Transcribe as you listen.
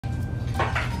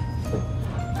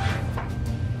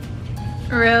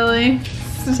Really?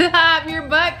 Stop, your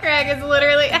butt crack is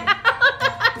literally out.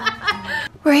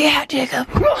 Where you at, Jacob?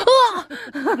 What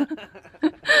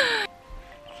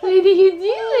are you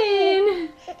doing?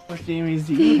 What jammies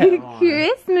do you have on?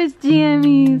 Christmas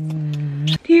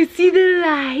jammies. Do you see the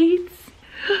lights?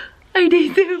 Are they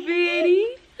so pretty?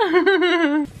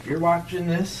 If you're watching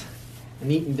this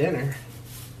and eating dinner,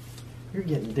 you're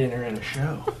getting dinner and a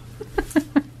show.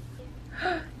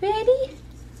 Ready?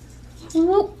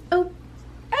 Whoa, oh.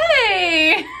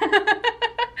 Hey!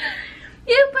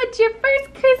 You put your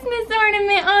first Christmas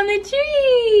ornament on the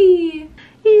tree.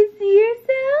 You see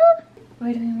yourself?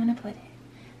 Where do we want to put it?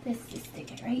 Let's just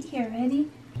stick it right here. Ready?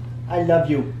 I love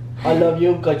you. I love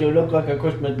you because you look like a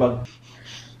Christmas bug.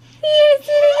 You're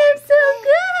sitting up so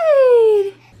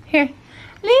good. Here,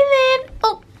 Leland.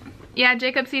 Oh, yeah,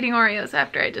 Jacob's eating Oreos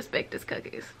after I just baked his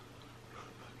cookies.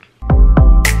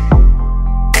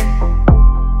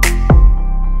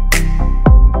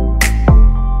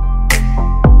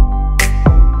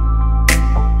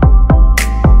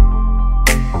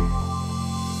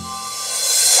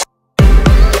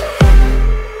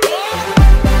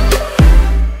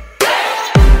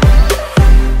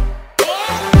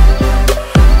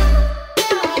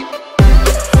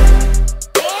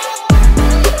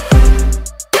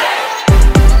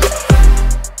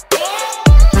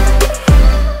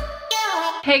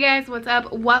 Hey guys, what's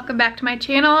up? Welcome back to my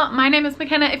channel. My name is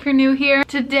McKenna if you're new here.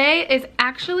 Today is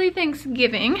actually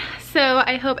Thanksgiving, so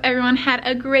I hope everyone had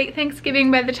a great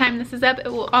Thanksgiving. By the time this is up, it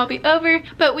will all be over,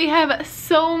 but we have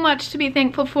so much to be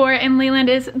thankful for, and Leland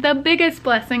is the biggest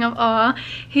blessing of all.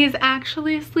 He's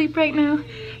actually asleep right now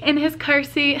in his car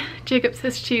seat. Jacob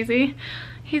says cheesy.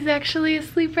 He's actually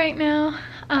asleep right now.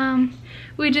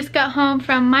 We just got home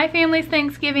from my family's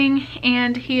Thanksgiving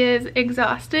and he is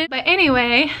exhausted. But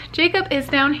anyway, Jacob is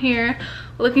down here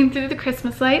looking through the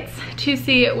Christmas lights to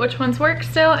see which ones work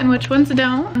still and which ones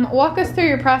don't. Walk us through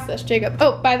your process, Jacob.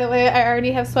 Oh, by the way, I already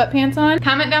have sweatpants on.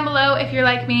 Comment down below if you're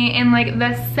like me and like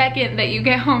the second that you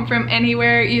get home from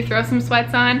anywhere, you throw some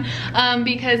sweats on,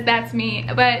 because that's me.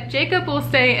 But Jacob will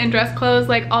stay in dress clothes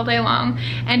like all day long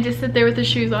and just sit there with his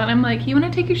shoes on. I'm like, you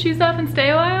wanna take your shoes off and stay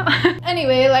a while?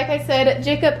 Anyway, like I said,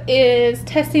 Jacob is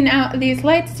testing out these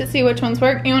lights to see which ones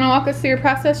work. You wanna walk us through your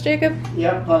process, Jacob?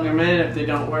 Yep, plug them in. If they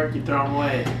don't work, you throw them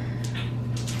away.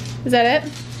 Is that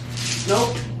it?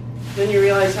 Nope. Then you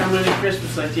realize how many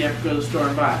Christmas lights you have to go to the store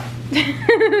and buy.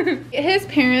 His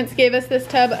parents gave us this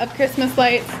tub of Christmas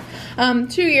lights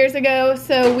 2 years ago,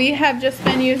 so we have just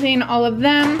been using all of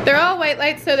them. They're all white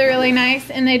lights, so they're really nice,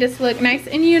 and they just look nice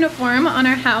and uniform on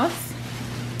our house.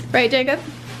 Right, Jacob?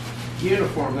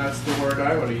 Uniform, that's the word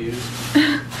I would have used.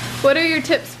 What are your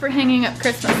tips for hanging up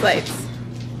Christmas lights?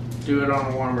 Do it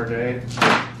on a warmer day.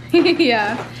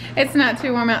 Yeah, it's not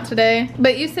too warm out today.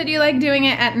 But you said you like doing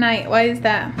it at night. Why is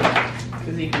that?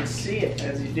 Because you can see it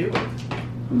as you do it.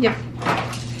 Yep.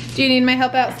 Do you need my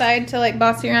help outside to like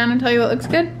boss you around and tell you what looks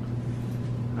good?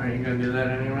 Are you gonna do that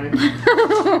anyway?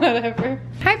 Whatever.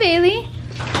 Hi, Bailey.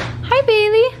 Hi,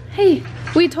 Bailey. Hey,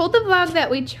 we told the vlog that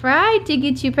we tried to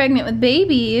get you pregnant with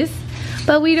babies,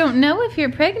 but we don't know if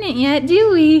you're pregnant yet,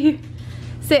 do we?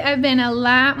 So I've been a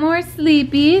lot more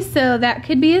sleepy, so that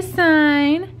could be a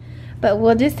sign, but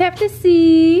we'll just have to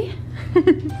see.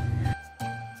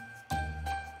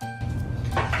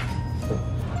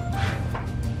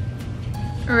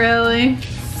 Really?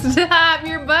 Stop,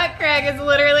 your butt crack is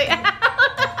literally out.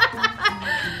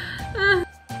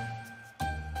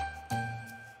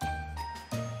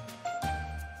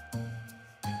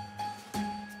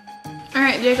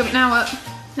 Alright, Jacob, now what?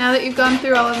 Now that you've gone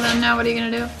through all of them, now what are you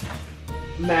gonna do?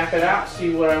 Map it out,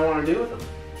 see what I want to do with them.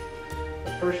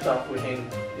 But first off, we hang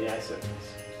the icicles.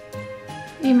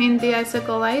 You mean the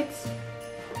icicle lights?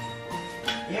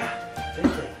 Yeah,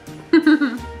 different.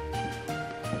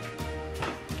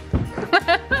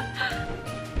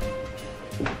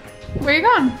 Where you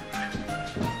going?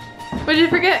 What did you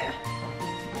forget?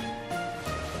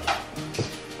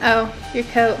 Oh, your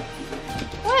coat.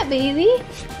 What, baby?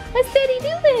 What's Daddy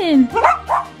doing?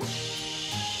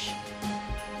 Shh.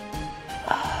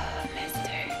 Oh,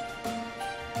 mister.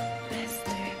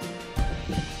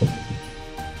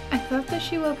 I thought that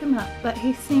she woke him up, but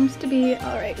he seems to be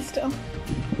alright still.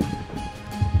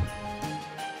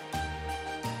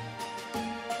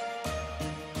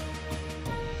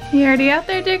 You already out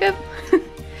there, Jacob?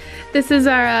 This is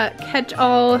our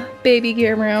catch-all baby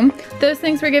gear room. Those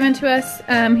things were given to us.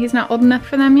 He's not old enough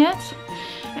for them yet.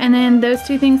 And then those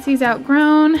two things he's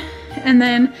outgrown. And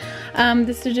then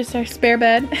this is just our spare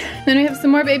bed. Then we have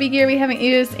some more baby gear we haven't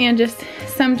used and just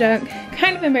some junk.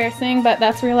 Kind of embarrassing, but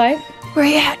that's real life. Where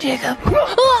you at, Jacob?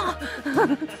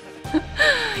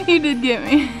 You did get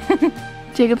me.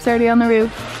 Jacob's already on the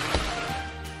roof.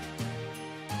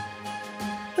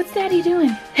 What's Daddy doing?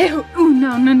 Hey, oh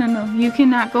no, no, no, no. You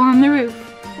cannot go on the roof.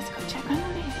 Let's go check on the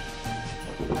baby.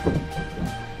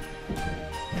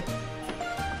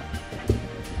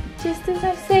 Just as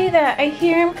I say that, I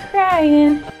hear him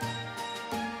crying.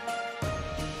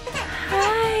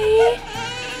 Hi.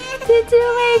 Did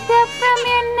you wake up from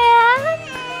your nap?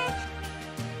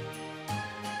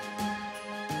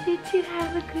 Did you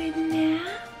have a good nap?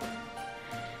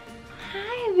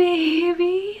 Hi,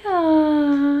 baby.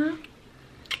 Aww.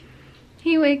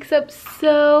 He wakes up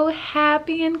so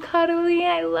happy and cuddly.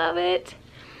 I love it.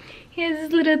 He has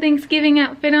his little Thanksgiving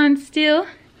outfit on still.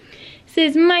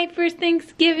 Says my first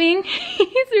Thanksgiving.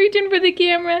 He's reaching for the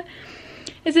camera.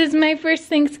 It says my first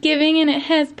Thanksgiving and it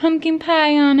has pumpkin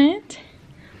pie on it.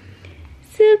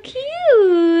 So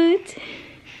cute.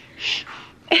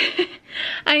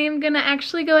 I am gonna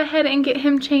actually go ahead and get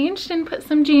him changed and put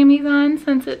some jammies on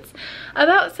since it's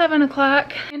about 7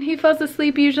 o'clock and he falls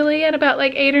asleep usually at about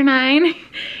like 8 or 9. Your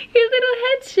little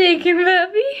head's shaking,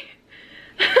 puppy.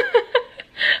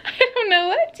 I don't know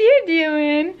what you're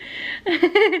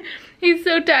doing. He's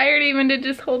so tired even to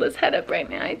just hold his head up right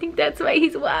now. I think that's why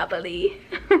he's wobbly.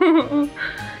 Do you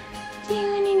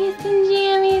want to get some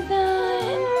jammies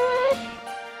on?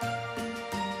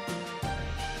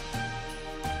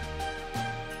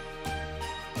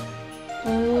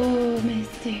 Oh,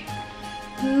 mister.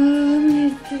 Oh,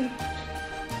 mister.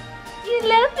 You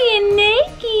love being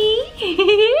naked.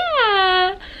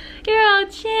 Yeah. You're all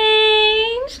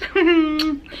changed.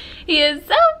 He is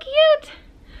so cute.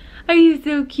 Are you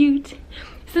so cute?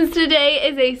 Since today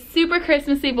is a super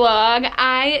Christmassy vlog,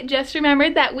 I just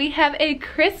remembered that we have a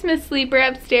Christmas sleeper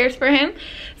upstairs for him.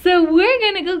 So we're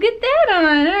gonna go get that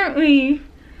on, aren't we?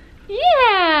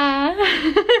 Yeah.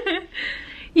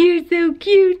 You're so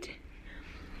cute.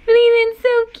 Leland's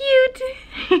so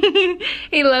cute.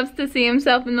 He loves to see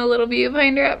himself in the little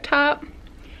viewfinder up top.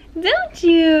 Don't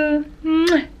you?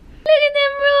 Look at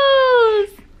them rolls.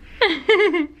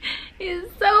 He's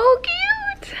so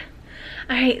cute.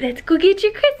 All right, let's go get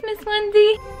your Christmas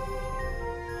onesie.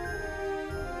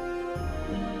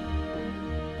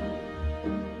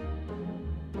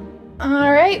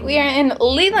 All right, we are in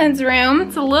Leland's room.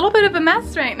 It's a little bit of a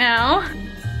mess right now.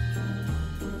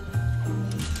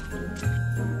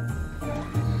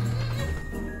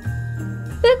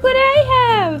 Look what I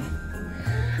have.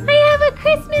 I have a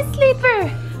Christmas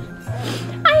sleeper.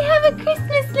 I have a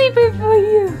Christmas sleeper for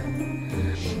you.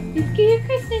 Let's get your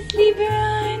Christmas sleeper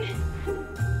on.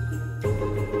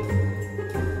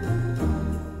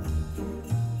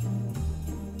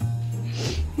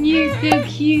 You're so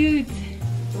cute.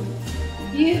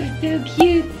 You're so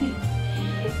cute.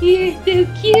 You're so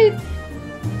cute.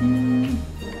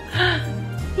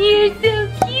 You're so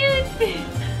cute.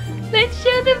 Let's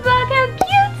show the vlog how cute.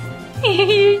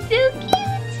 You're so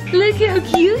cute. Look how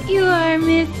cute you are,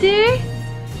 mister.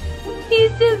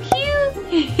 He's so cute.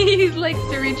 He likes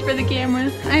to reach for the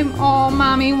cameras. I'm all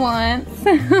mommy wants.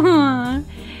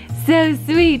 So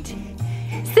sweet.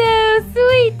 So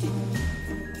sweet.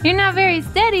 You're not very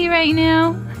steady right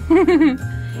now.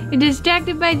 You're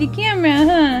distracted by the camera,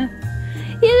 huh?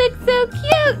 You look so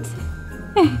cute.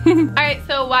 Alright,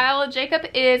 so while Jacob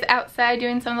is outside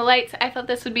doing some of the lights, I thought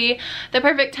this would be the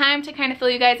perfect time to kind of fill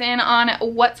you guys in on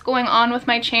what's going on with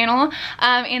my channel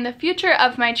and the future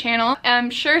of my channel.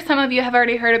 I'm sure some of you have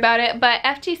already heard about it, but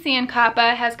FTC and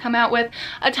COPPA has come out with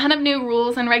a ton of new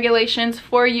rules and regulations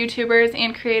for YouTubers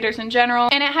and creators in general,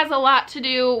 and it has a lot to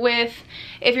do with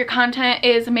if your content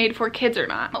is made for kids or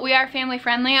not. We are family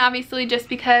friendly, obviously, just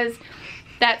because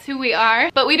that's who we are,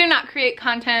 but we do not create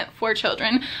content for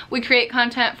children. We create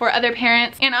content for other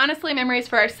parents and honestly memories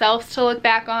for ourselves to look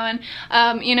back on.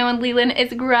 You know, when Leland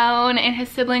is grown and his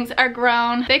siblings are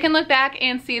grown, they can look back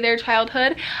and see their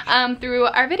childhood through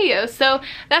our videos. So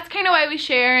that's kind of why we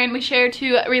share, and we share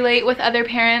to relate with other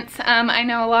parents. I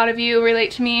know a lot of you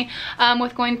relate to me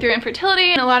with going through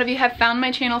infertility, and a lot of you have found my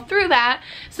channel through that.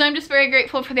 So I'm just very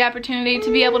grateful for the opportunity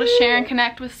to be able to share and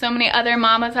connect with so many other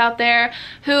mamas out there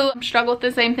who struggle with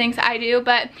the same things I do.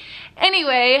 But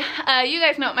anyway, you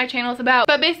guys know what my channel is about.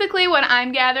 But basically what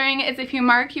I'm gathering is if you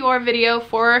mark your video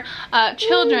for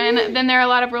children, then there are a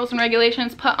lot of rules and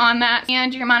regulations put on that,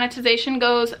 and your monetization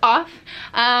goes off.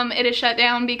 It is shut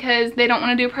down because they don't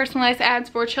want to do personalized ads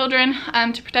for children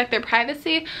to protect their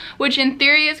privacy, which in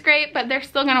theory is great, but they're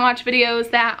still going to watch videos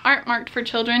that aren't marked for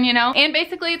children, you know? And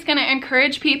basically it's going to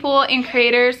encourage people and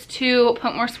creators to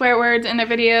put more swear words in their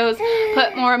videos,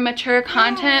 put more mature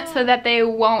content so that they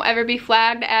won't ever be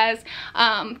flagged as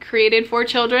created for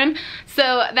children.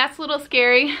 So that's a little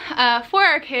scary for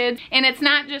our kids. And it's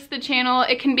not just the channel,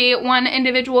 it can be one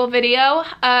individual video.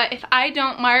 If I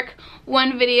don't mark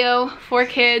one video for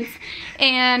kids,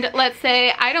 and let's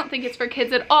say I don't think it's for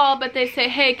kids at all, but they say,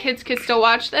 hey, kids could still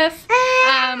watch this.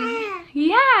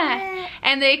 Yeah,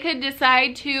 and they could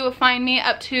decide to fine me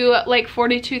up to like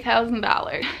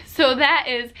 $42,000. So that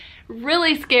is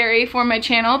really scary for my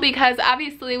channel, because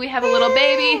obviously we have a little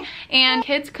baby and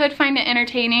kids could find it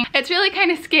entertaining. It's really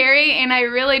kind of scary, and I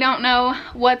really don't know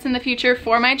what's in the future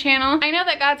for my channel. I know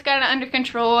that God's got it under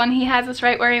control and he has us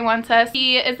right where he wants us.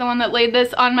 He is the one that laid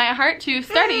this on my heart to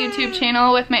start a YouTube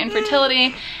channel with my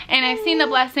infertility, and I've seen the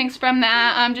blessings from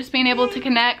that, just being able to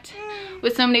connect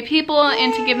with so many people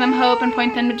and to give them hope and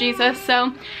point them to Jesus.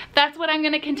 So that's what I'm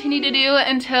going to continue to do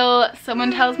until someone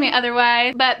tells me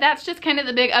otherwise. But that's just kind of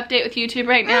the big update with YouTube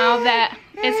right now, that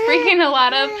is freaking a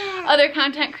lot of other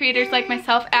content creators like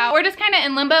myself out. We're just kind of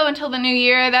in limbo until the new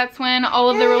year. That's when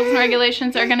all of the rules and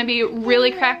regulations are going to be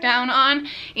really cracked down on,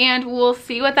 and we'll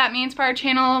see what that means for our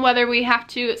channel, whether we have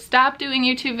to stop doing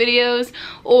YouTube videos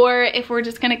or if we're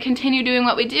just going to continue doing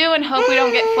what we do and hope we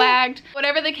don't get flagged.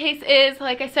 Whatever the case is,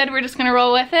 like I said, we're just going to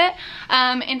roll with it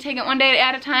and take it one day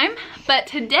at a time. But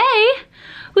today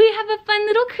we have a fun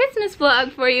little Christmas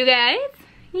vlog for you guys.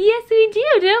 Yes, we do,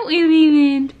 don't we,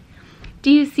 Leland? Do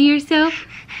you see yourself?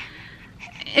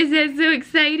 Is that so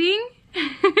exciting?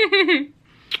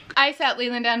 I sat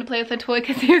Leland down to play with a toy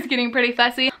because he was getting pretty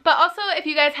fussy. But also, if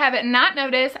you guys haven't not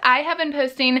noticed, I have been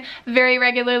posting very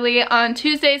regularly on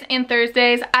Tuesdays and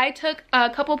Thursdays. I took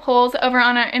a couple polls over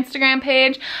on our Instagram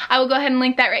page. I will go ahead and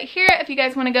link that right here if you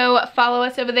guys want to go follow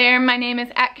us over there. My name is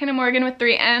 @KennaMorgan with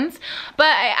 3 N's. But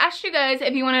I asked you guys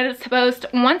if you wanted us to post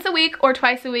once a week or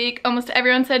twice a week. Almost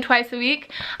everyone said twice a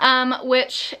week,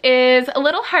 which is a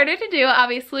little harder to do,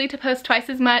 obviously, to post twice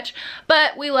as much.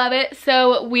 But we love it,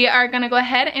 so we are going to go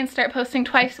ahead and start posting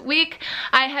twice a week.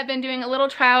 I have been doing a little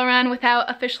trial run without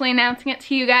officially announcing it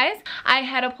to you guys. I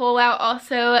had a poll out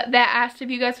also that asked if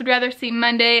you guys would rather see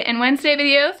Monday and Wednesday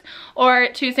videos or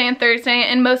Tuesday and Thursday,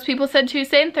 and most people said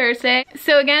Tuesday and Thursday.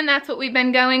 So again, that's what we've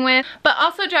been going with. But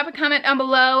also drop a comment down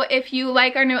below if you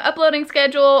like our new uploading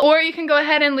schedule, or you can go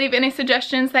ahead and leave any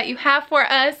suggestions that you have for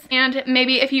us, and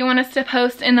maybe if you want us to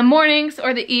post in the mornings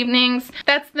or the evenings.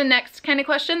 That's the next kind of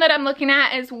question that I'm looking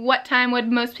at, is what time would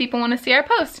most people want to see our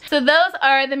post. So those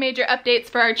are the major updates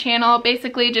for our channel,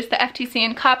 basically just the FTC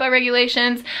and COPPA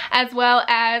regulations, as well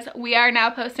as we are now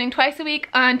posting twice a week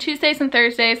on Tuesdays and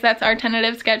Thursdays. That's our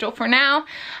tentative schedule for now.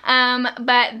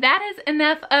 But that is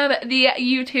enough of the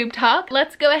YouTube talk.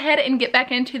 Let's go ahead and get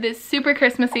back into this super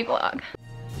Christmassy vlog.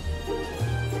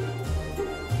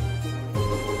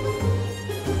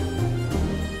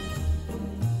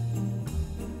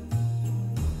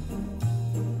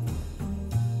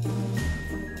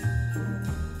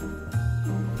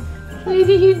 What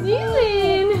are you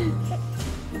doing?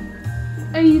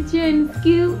 Are you trying to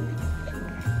scoop?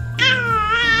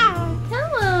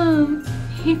 Tell him.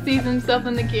 He sees himself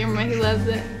in the camera, he loves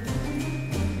it.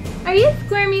 Are you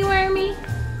squirmy wormy?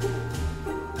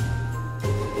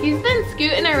 He's been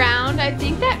scooting around. I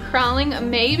think that crawling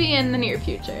may be in the near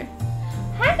future.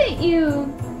 Haven't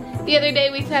you? The other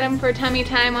day we set him for tummy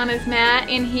time on his mat,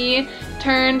 and he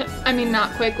turned, I mean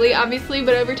not quickly obviously,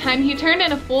 but over time he turned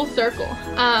in a full circle.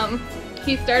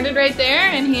 He started right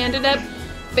there and he ended up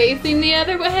facing the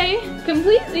other way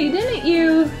completely, didn't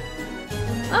you?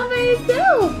 All by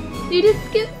yourself. You just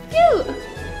scoot, scoot.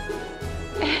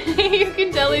 You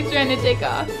can tell he's trying to take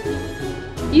off.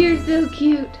 You're so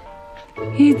cute.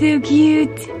 He's so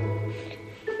cute.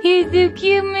 He's so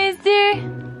cute, mister.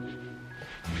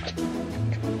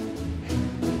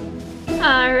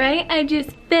 Alright, I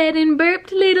just fed and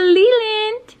burped little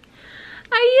Leland.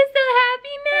 Are you so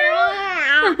happy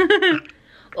now?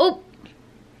 Oh,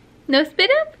 no spit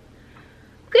up?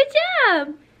 Good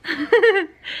job.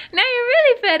 Now you're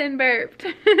really fed and burped.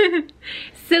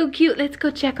 So cute. Let's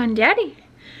go check on Daddy.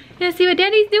 You wanna see what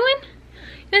Daddy's doing?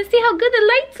 You wanna see how good the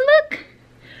lights look?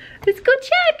 Let's go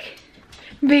check.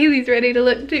 Bailey's ready to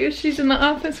look too. She's in the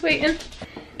office waiting.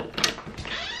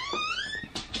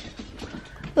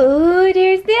 Oh,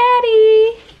 there's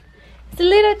Daddy. It's a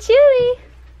little chilly.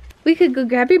 We could go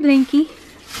grab your blankie.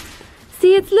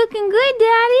 See, it's looking good,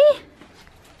 Daddy.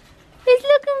 It's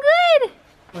looking good.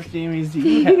 What jammies do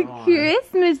you have on?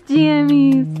 Christmas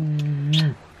jammies.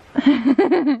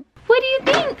 What do you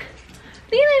think?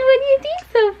 Leland, what do you think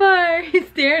so far? He's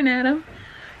staring at him.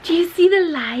 Do you see the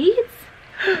lights?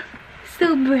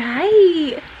 So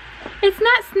bright. It's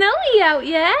not snowy out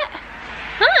yet.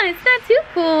 Huh, it's not too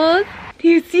cold. Do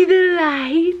you see the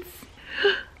lights?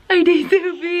 Are they so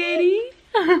pretty?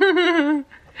 So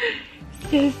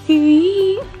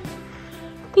sweet.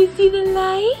 You see the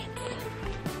lights?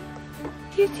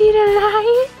 You see the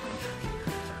lights?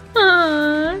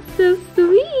 Aw, so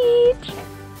sweet.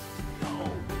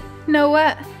 No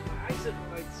what? I said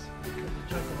lights. The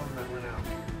chunk of them that went out.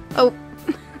 Oh.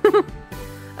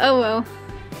 Oh well.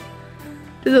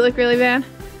 Does it look really bad?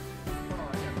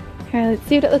 Here, let's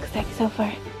see what it looks like so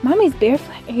far. Mommy's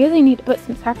barefoot. I really need to put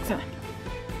some socks on.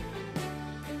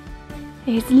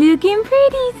 It's looking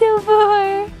pretty so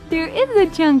far. There is a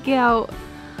chunk out.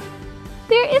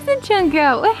 There is a chunk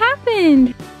out. What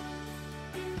happened?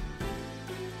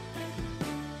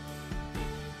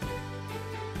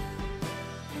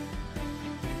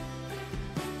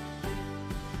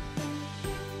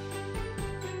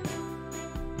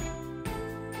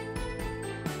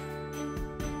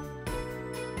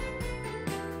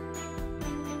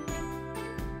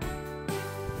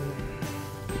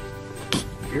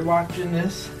 If you're watching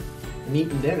this and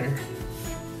eating dinner,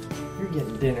 you're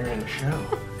getting dinner in a show.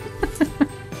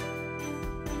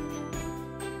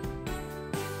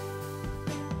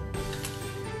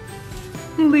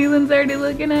 Leland's already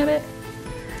looking at it.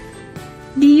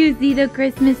 Do you see the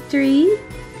Christmas tree?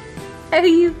 Are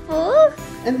you full?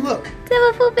 And look. Do you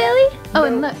have a full belly? Oh,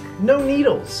 and look. No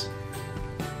needles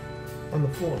on the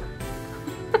floor.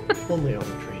 Only on the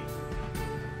tree.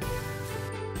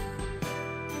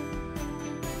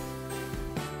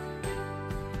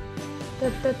 Da,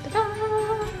 da, da, da.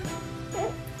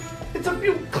 It's a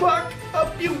beaut clock. A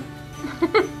beaut.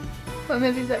 What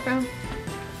movie is that from?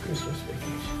 Christmas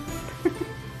Vacation.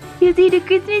 You see the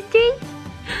Christmas tree?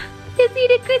 You see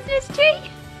the Christmas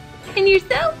tree? And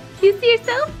yourself? You see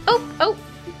yourself? Oh, oh.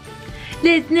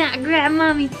 Let's not grab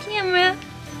Mommy's camera.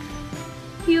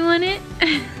 You want it?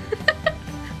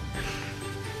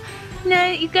 Now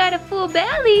that you got a full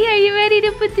belly, are you ready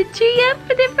to put the tree up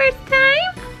for the first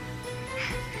time?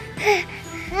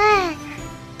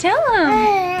 Tell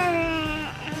him.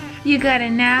 You got a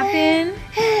napkin?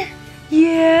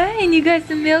 Yeah, and you got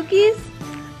some milkies?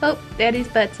 Oh, Daddy's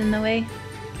butt's in the way.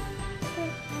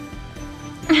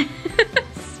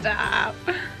 Stop.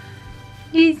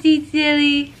 You see,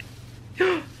 silly.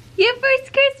 Your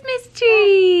first Christmas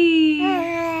tree.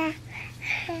 Are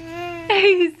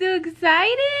you so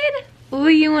excited? Oh,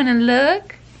 you want to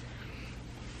look?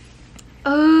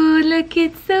 Oh, look,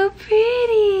 it's so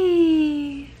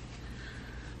pretty.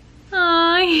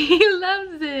 Oh, he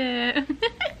loves it.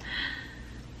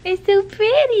 It's so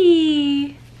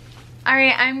pretty. All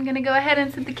right, I'm gonna go ahead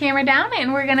and set the camera down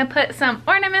and we're gonna put some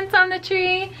ornaments on the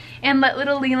tree and let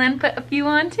little Leland put a few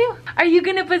on too. Are you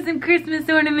gonna put some Christmas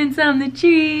ornaments on the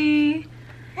tree?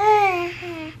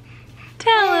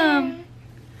 Tell him.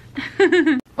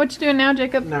 What you doing now,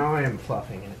 Jacob? Now I am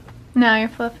fluffing it. Now you're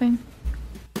fluffing.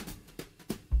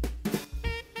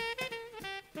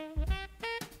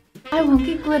 I won't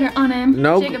get glitter on him.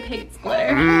 Nope. Jacob hates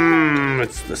glitter.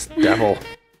 It's this devil.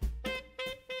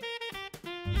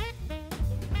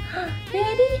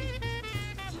 Ready?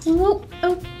 Whoop,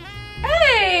 oh.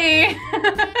 Hey!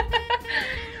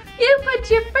 You put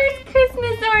your first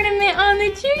Christmas ornament on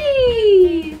the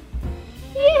tree!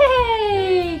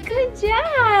 Yay! Good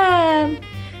job!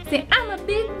 Say, I'm a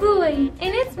big boy,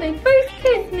 and it's my first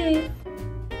Christmas!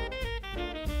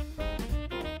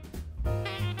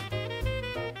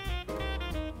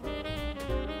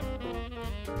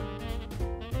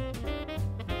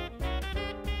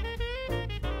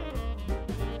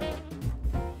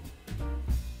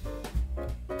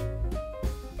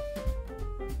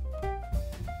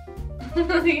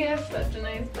 You have such a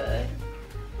nice butt.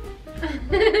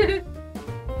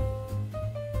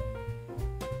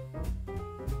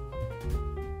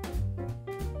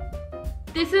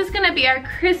 This is gonna be our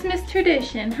Christmas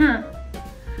tradition, huh?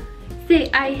 Say,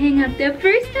 I hang up the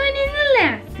first one and the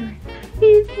last one.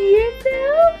 You see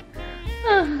yourself?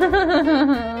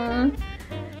 Oh,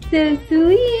 so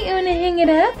sweet. You wanna hang it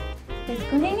up? Let's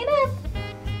go hang it up.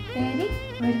 Ready?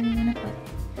 Where do we wanna put it?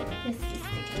 Let's just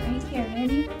stick it right here.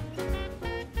 Ready?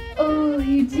 Oh,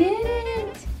 you did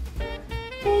it!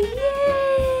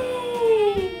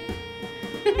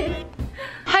 Yay!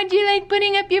 How'd you like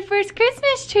putting up your first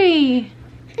Christmas tree?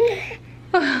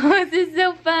 Was this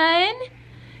so fun?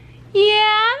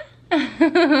 Yeah?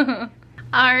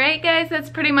 Alright guys, that's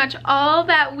pretty much all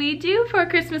that we do for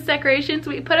Christmas decorations.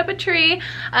 We put up a tree,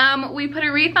 we put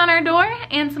a wreath on our door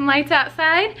and some lights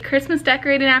outside. Christmas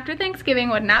decorated after Thanksgiving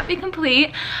would not be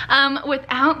complete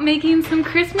without making some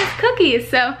Christmas cookies.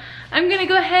 So I'm gonna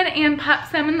go ahead and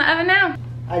pop some in the oven now.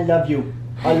 I love you.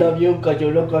 I love you because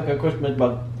you look like a Christmas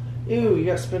bug. Ew, you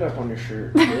got spit up on your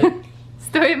shirt.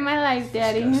 Story of my life,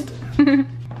 Daddy.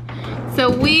 So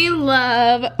we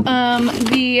love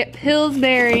the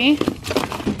Pillsbury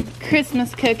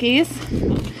Christmas cookies.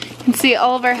 You can see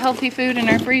all of our healthy food in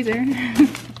our freezer.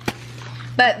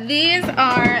 But these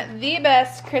are the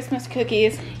best Christmas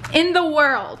cookies in the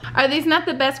world. Are these not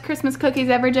the best Christmas cookies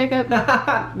ever, Jacob?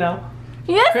 No.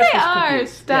 Yes, Christmas they are.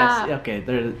 cookies. Stop. Yes, okay,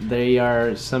 they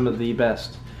are some of the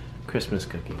best Christmas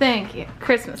cookies. Thank you.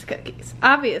 Christmas cookies.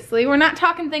 Obviously, we're not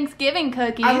talking Thanksgiving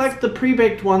cookies. I like the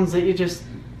pre-baked ones that you just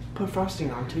put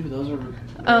frosting on too. Those are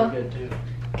really good too.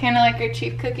 Kind of like our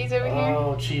Chief cookies over here.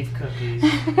 Oh, Chief cookies.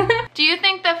 Do you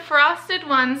think the frosted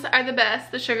ones are the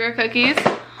best, the sugar cookies?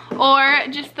 Or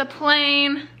just the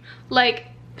plain, like,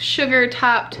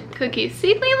 sugar-topped cookies?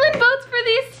 See, Leland votes for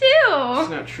these too. That's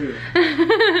not true.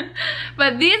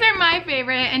 But these are my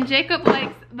favorite, and Jacob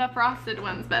likes the frosted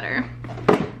ones better.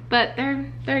 But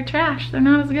they're trash. They're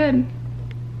not as good.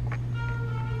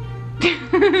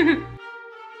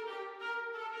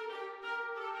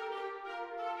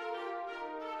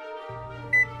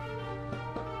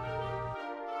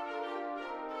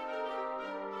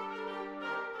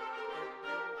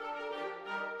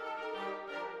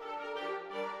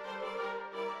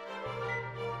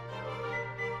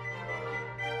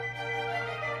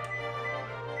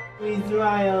 We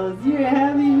smiles. You're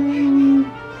happy, baby.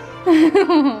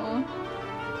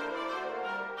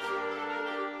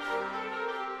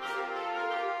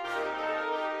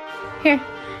 Here.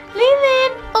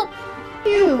 Leland! Oh!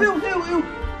 Ew! Ew.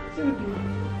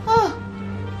 Oh!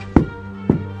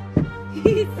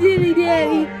 Silly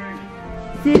daddy.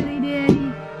 Silly daddy.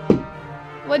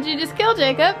 What'd you just kill,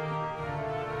 Jacob?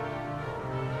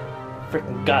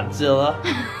 Freaking Godzilla.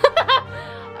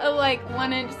 A like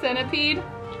 1-inch centipede.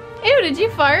 Ew, did you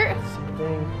fart? Same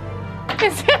thing.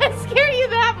 Does that scare you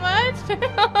that much?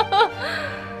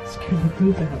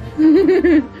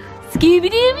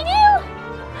 Scooby-Dooby-Doo!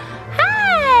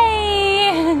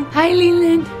 Hi! Hi,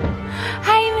 Leland.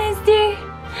 Hi, mister.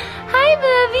 Hi,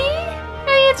 Bubby.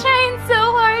 Are you trying so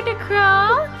hard to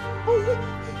crawl?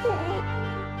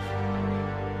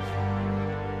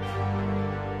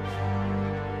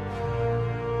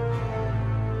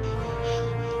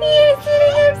 You're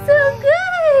sitting up so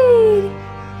good!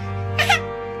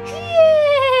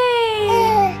 Yay!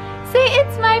 Say,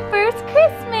 it's my first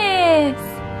Christmas!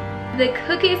 The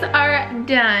cookies are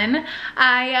done.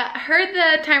 I heard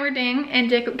the timer ding and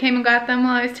Jacob came and got them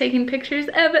while I was taking pictures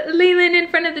of Leland in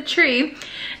front of the tree.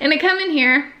 And I come in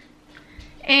here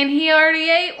and he already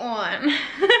ate one.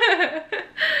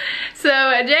 So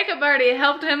Jacob already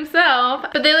helped himself.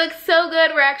 But they look so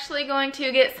good. We're actually going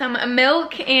to get some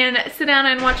milk and sit down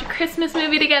and watch a Christmas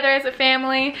movie together as a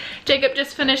family. Jacob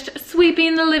just finished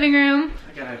sweeping the living room.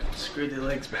 I gotta screw the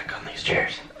legs back on these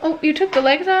chairs. Oh, you took the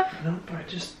legs off? No,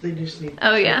 they just need.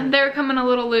 Oh yeah, they were coming a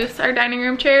little loose, our dining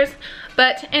room chairs.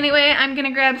 But anyway, I'm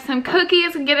gonna grab some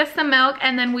cookies and get us some milk,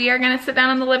 and then we are gonna sit down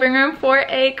in the living room for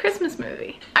a Christmas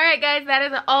movie. All right guys, that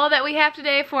is all that we have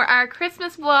today for our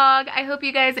Christmas vlog. I hope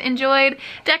you guys enjoyed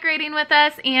decorating with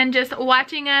us and just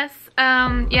watching us.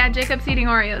 Yeah, Jacob's eating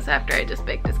Oreos after I just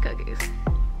baked his cookies.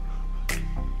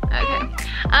 Okay.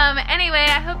 Anyway,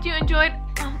 I hope you enjoyed.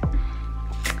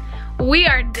 We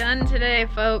are done today,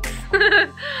 folks.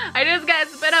 I just got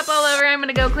spit up all over. I'm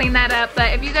gonna go clean that up.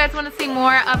 But if you guys want to see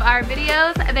more of our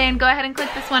videos, then go ahead and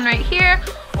click this one right here,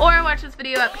 or watch this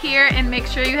video up here, and make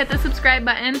sure you hit the subscribe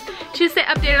button to stay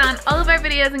updated on all of our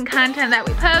videos and content that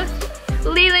we post.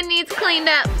 Leland needs cleaned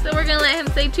up, so we're gonna let him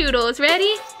say toodles.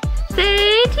 Ready?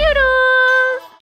 Say toodles!